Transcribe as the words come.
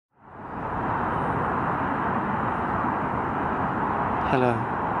Hello,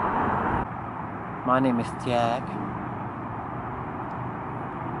 my name is Jack,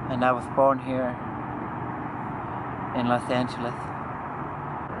 and I was born here in Los Angeles.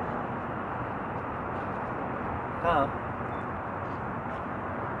 Come.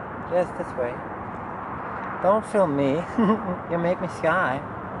 Yes, this way. Don't film me. You make me shy.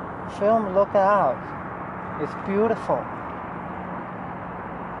 Film, look out. It's beautiful.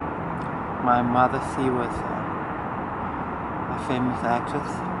 My mother, she was a famous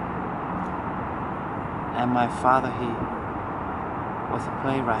actress, and my father, he was a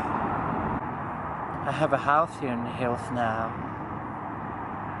playwright. I have a house here in the hills now,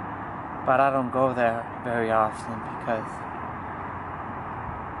 but I don't go there very often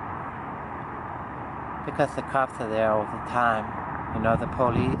because the cops are there all the time, you know, the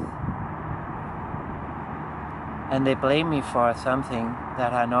police. And they blame me for something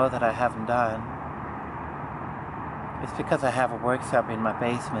that I know that I haven't done. It's because I have a workshop in my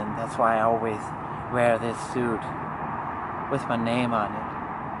basement. That's why I always wear this suit with my name on it.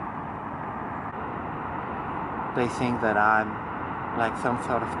 They think that I'm like some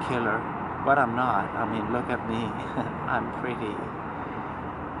sort of killer, but I'm not. I mean, look at me. I'm pretty,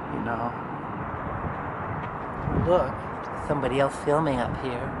 you know. Look, somebody else filming up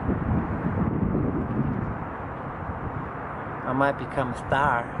here. I might become a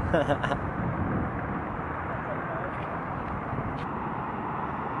star.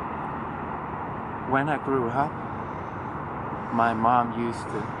 When I grew up, my mom used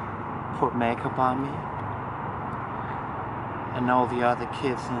to put makeup on me, and all the other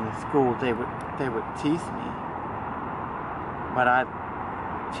kids in the school, they would tease me, but I'd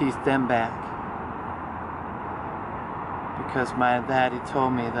tease them back, because my daddy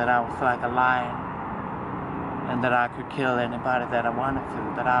told me that I was like a lion, and that I could kill anybody that I wanted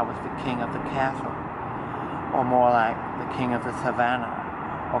to, that I was the king of the castle, or more like the king of the savannah,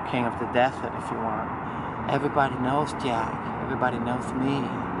 or king of the desert if you want. Everybody knows Jack. Everybody knows me.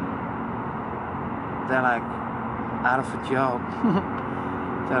 They're like, out of a joke.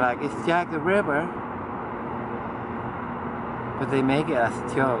 They're like, it's Jack the Ripper. But they make it as a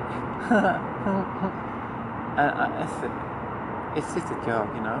joke. It's just a joke,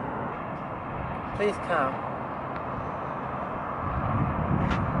 you know. Please come.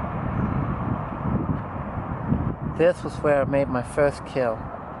 This was where I made my first kill.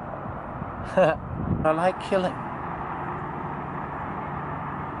 I like killing.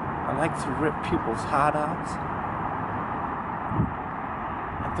 I like to rip people's heart out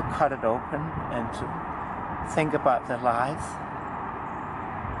and to cut it open and to think about their lives.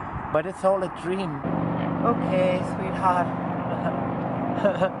 But it's all a dream. Okay, sweetheart.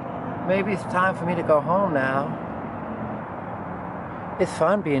 Maybe it's time for me to go home now. It's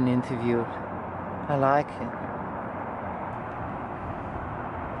fun being interviewed. I like it.